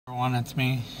Everyone, it's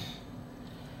me.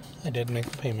 I did make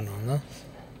a payment on this.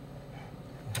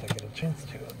 If I get a chance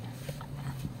to it.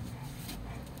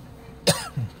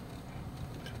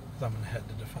 I'm going to head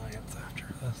to Defiance after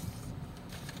this.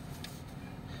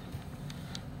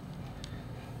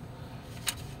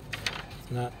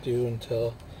 It's not due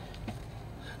until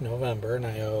November, and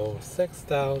I owe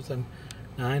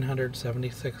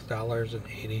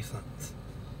 $6,976.80.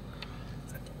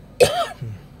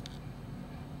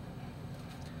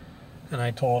 And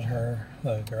I told her,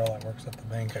 the girl that works at the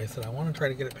bank, I said, I want to try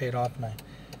to get it paid off. And I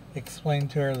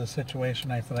explained to her the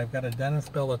situation. I said, I've got a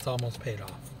dentist bill that's almost paid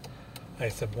off. I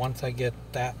said, once I get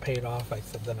that paid off, I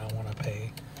said, then I want to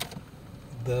pay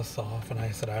this off. And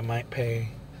I said, I might pay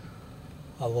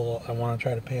a little, I want to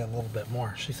try to pay a little bit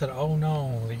more. She said, oh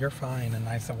no, you're fine. And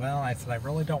I said, well, I said, I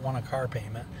really don't want a car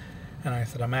payment. And I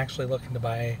said, I'm actually looking to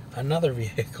buy another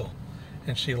vehicle.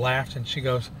 And she laughed and she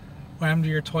goes, what happened to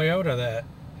your Toyota that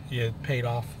you paid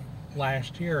off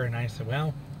last year? And I said,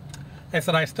 well, I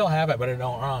said, I still have it, but it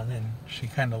don't run. And she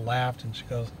kind of laughed and she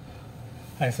goes,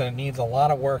 I said, it needs a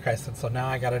lot of work. I said, so now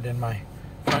I got it in my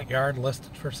front yard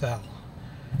listed for sale.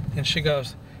 And she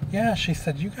goes, yeah, she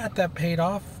said, you got that paid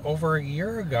off over a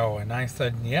year ago. And I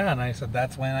said, yeah. And I said,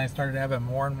 that's when I started having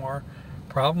more and more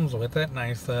problems with it. And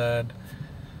I said,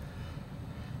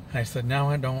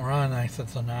 now it don't run. I said,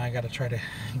 so now I got to try to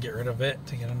get rid of it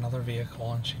to get another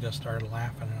vehicle. And she just started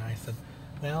laughing. And I said,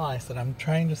 well, I said, I'm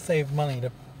trying to save money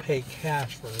to pay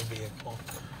cash for a vehicle.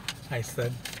 I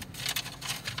said,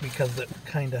 because it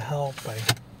kind of helped. And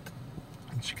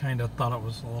she kind of thought it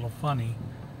was a little funny.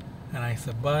 And I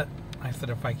said, but, I said,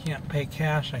 if I can't pay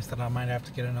cash, I said, I might have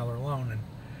to get another loan. And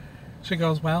she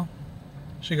goes, well,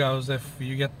 she goes, if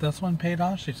you get this one paid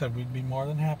off, she said, we'd be more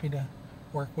than happy to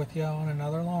work with you on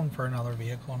another loan for another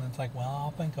vehicle. And it's like, well,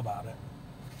 I'll think about it.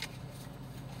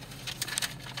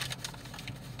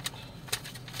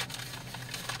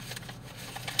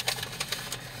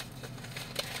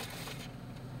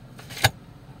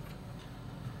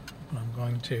 I'm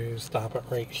going to stop it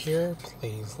right here.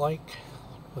 Please like,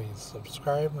 please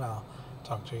subscribe, and I'll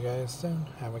talk to you guys soon.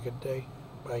 Have a good day.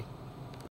 Bye.